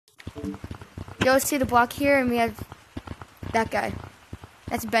Go see the block here, and we have that guy.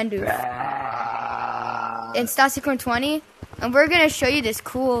 That's Bendu. And Stassicorn20, and we're gonna show you this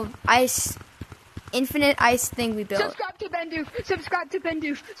cool infinite ice thing we built. Subscribe to Bendu. Subscribe to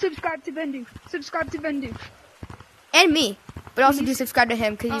Bendu. Subscribe to Bendu. Subscribe to Bendu. And me, but also do subscribe to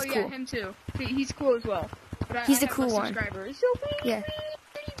him because he's cool. Yeah, him too. He's cool as well. But He's the cool one. So Yeah.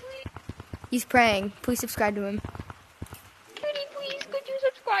 He's praying. Please subscribe to him. Please, could you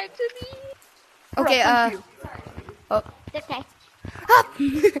subscribe to me? Okay, oh. Okay. Up!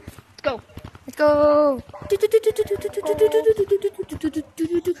 Let's go. Let's go!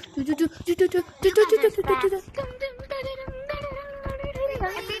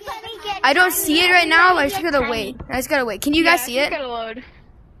 I don't see it right now, I just gotta wait. Can you guys see it? It's gotta load.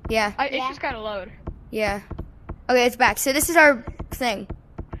 Yeah. It just gotta load. Yeah. Okay, it's back. So this is our thing.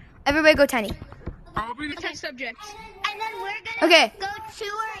 Everybody go tiny. I'll be the test subject. And then we're gonna Okay. go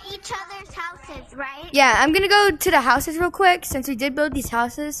tour each other's houses, right? Yeah, I'm gonna go to the houses real quick since we did build these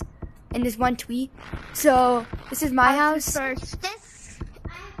houses in this one tweet. So this is my house.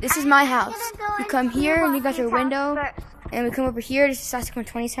 This is my house. You come here and you got your window, and we come over here. This is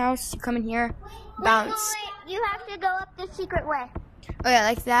Stassicorn20's house. You come in here, bounce. Wait. You have to go up the secret way. Oh yeah,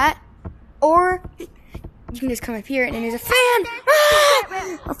 like that. Or you can just come up here and then there's a fan.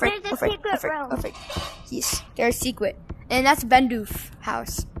 Oh frick! Oh frick! Oh frick! Oh frick! Yes, there's secret, and that's Bendu's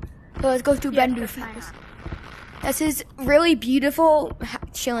house. So let's go to Bendu's house. That's his really beautiful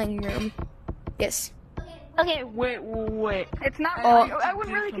chilling room. Yes. Okay. Wait. It's not. I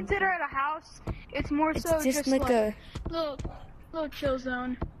wouldn't really consider it a house. It's more so It's just like a little chill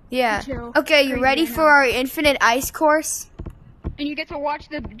zone. yeah. Chill. Okay, you Crazy ready right for now. our infinite ice course? And you get to watch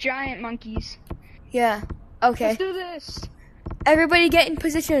the giant monkeys. Yeah. Okay. Let's do this. Everybody get in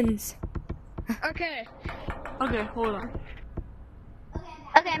positions. Okay. Okay, hold on.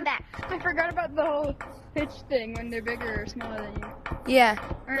 Okay, I'm back. I forgot about the whole pitch thing when they're bigger or smaller than you. Yeah.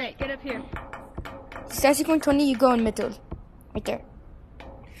 Alright, get up here. Stassicorn20, you go in middle. Right there.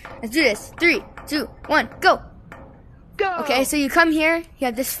 Let's do this. 3, 2, 1, go! Go! Okay, so you come here. You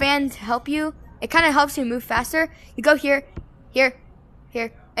have this fan to help you. It kind of helps you move faster. You go here, here,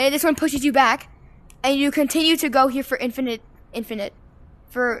 here. And this one pushes you back. And you continue to go here for infinite.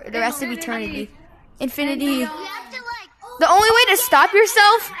 For the rest of eternity. Infinity. You have to The only way to stop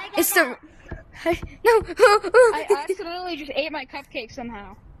yourself is to... No! I accidentally just ate my cupcake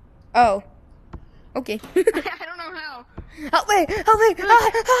somehow. Oh. Okay. I don't know how. Help me! Help me!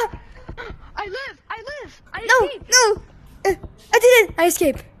 I live! I No! escaped! No! I did it! I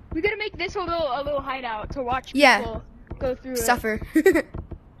escaped. We gotta make this a little hideout to watch Yeah. people go through Suffer.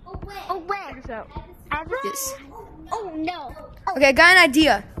 Oh, where? Check this out. Yes. Oh, no. Oh, Okay, I got an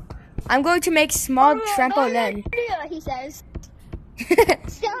idea. I'm going to make small trampoline. yeah, he says.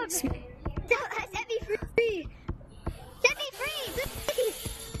 Stop. Set me free. Set me free.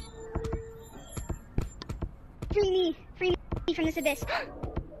 Free me. Free me from this abyss.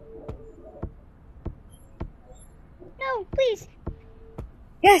 No, please.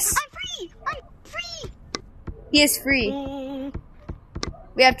 Yes, I'm free. I'm free. he is free.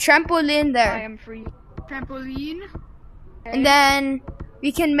 We have trampoline I there. am free. Trampoline. And then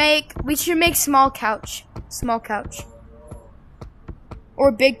we should make small couch.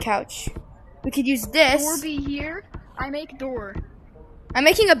 Or big couch. We could use this. Door be here. I make door. I'm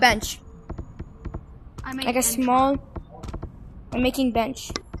making a bench. I make Like a entrance. small, I'm making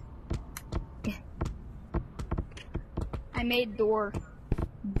bench. I made door.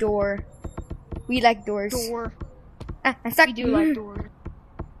 Door. We like doors. Door. Ah, I'm stuck. We do like door.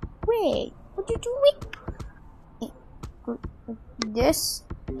 Wait, what you doing? This.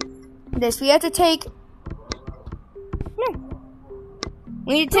 We have to take. No.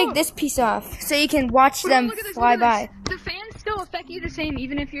 We need to take this piece off so you can watch them Look at this, fly look at by. this. The fans still affect you the same,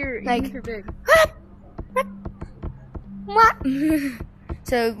 even if you're big. What?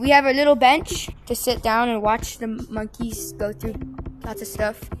 So we have a little bench to sit down and watch the monkeys go through lots of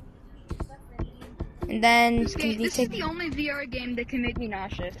stuff. And then This is the only VR game that can make me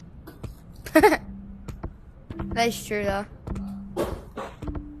nauseous. That is true though.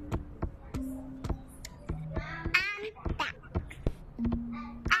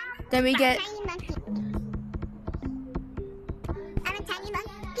 Then we get Tiny monkey. I'm a tiny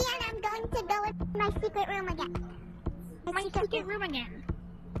monkey and I'm going to go in my secret room again. My secret room again.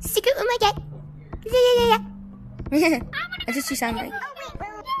 secret room again. Yeah. That's what you sound like. Oh,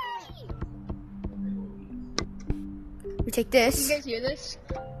 wait. We take You this. guys hear this?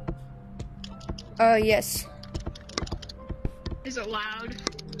 Oh yes, Is it loud?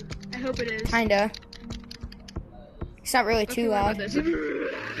 I hope it is. kinda. It's not really too loud. This.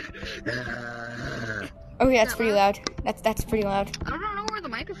 Oh yeah, it's pretty loud. That's pretty loud. I don't know where the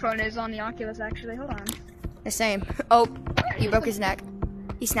microphone is on the Oculus, actually. Hold on. The same. Oh, he broke his neck.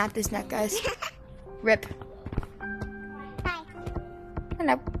 He snapped his neck, guys. Rip. Hi.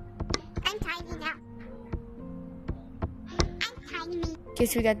 Hello. I'm tiny now. I'm tiny. Okay,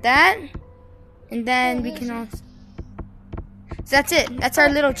 so we got that. And then we can also... So that's it. That's our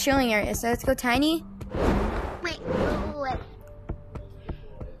little chilling area. So let's go tiny. Wait.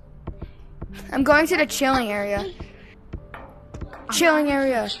 I'm going to the chilling area. Chilling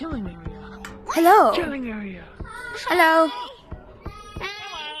area. Chilling area. Hello. Chilling area. Hello.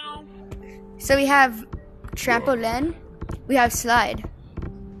 Hello. So we have trampoline. We have slide.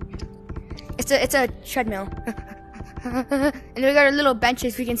 It's a treadmill. And we got our little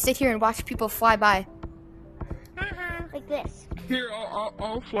benches. We can sit here and watch people fly by. Like this. Here,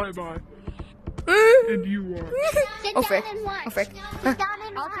 I'll fly by. And you walk. Sit Oh down frick. and watch. Oh frick. Sit down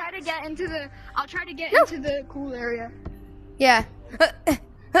and I'll watch. try to get into the cool area. Yeah.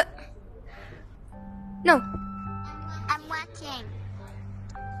 No. I'm watching.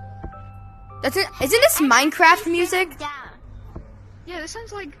 That's it. Isn't this Minecraft music? Sit down. Yeah, this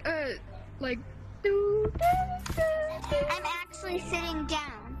sounds like I'm actually sitting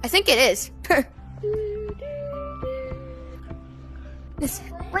down. I think it is. This-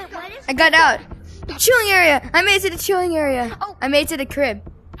 Wait, what is I got out. Chilling area. I made it to the chilling area. Oh. I made it to the crib.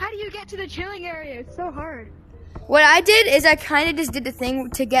 How do you get to the chilling area? It's so hard. What I did is I kind of just did the thing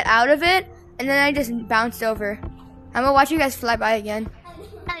to get out of it, and then I just bounced over. I'm gonna watch you guys fly by again.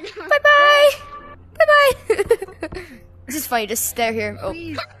 I know. Bye bye. Bye bye. This is funny. Just stare here. Oh.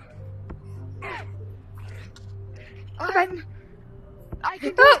 Please. Bye. I can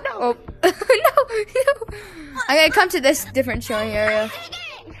do Oh. it. No. Oh. No. I'm gonna come to this different chilling area.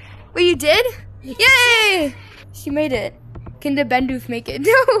 Wait, you did? Yay! She made it. Can the Bendoof make it?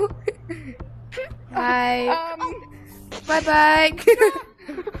 No. Bye. Bye bye.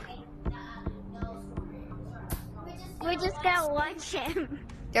 We're just gonna watch him.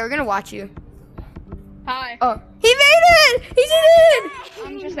 Yeah, we're gonna watch you. Hi. Oh, he made it! He did it!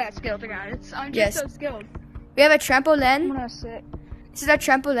 I'm just that skilled, guys. I'm just Yes. so skilled. We have a I'm trampoline. gonna sit. This is our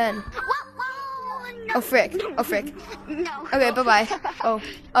trampoline. Whoa, no. Oh frick. Oh frick. No. Okay, bye bye.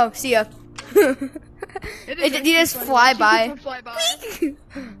 Oh, see ya. You just fly by. People fly by.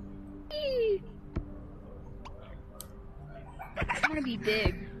 I'm gonna be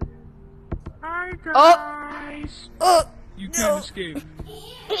big. Hi Oh. guys. Oh, You can't escape.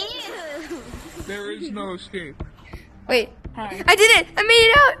 Ew. There is no escape. wait. Hi. I did it! I made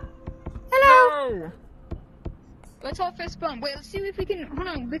it out! Hello! No. Let's all fist bump. Wait, let's see if we can. Hold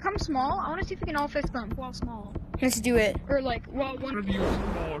on, become small. I want to see if we can all fist bump while small, Let's do it. or like while One one. of you is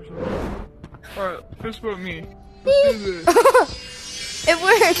small or something. Alright, fist bump me. Let's do this. It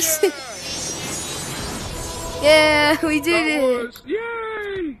works! Yeah, we did That it! was,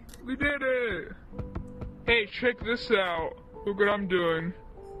 yay! We did it! Hey, check this out. Look what I'm doing.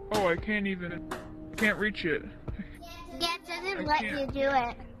 Oh, I can't reach it. Yeah, it doesn't I let can't. you do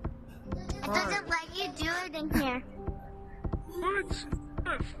it. It Alright. doesn't let you do it in here. What?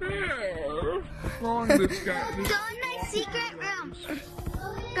 Not fair. Wrong this guy. Go in my secret room.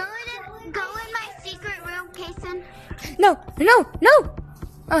 Go in my secret room, Kason. No!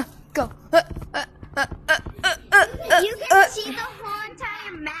 Go. You can see the whole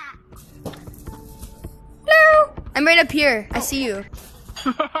entire map. No! I'm right up here. I see you.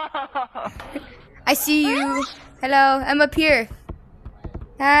 I see you. Hello, I'm up here.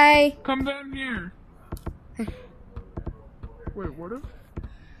 Hi. Come down here. Wait, what if?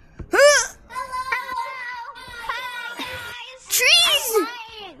 Trees!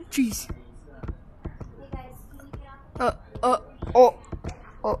 Fine. Trees.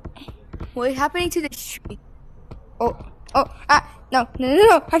 What is happening to the tree? No,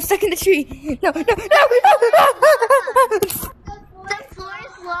 I'm stuck in the tree. No. The floor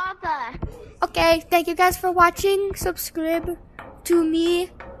is lava. Okay, thank you guys for watching. Subscribe to me,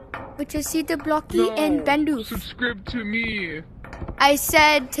 which is See the Blocky and Bendoof. Subscribe to me. I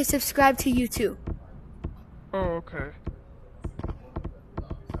said to subscribe to you too. Oh, okay.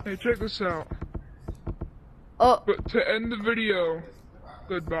 Hey, check this out. Oh, But to end the video,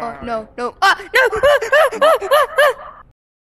 goodbye. no.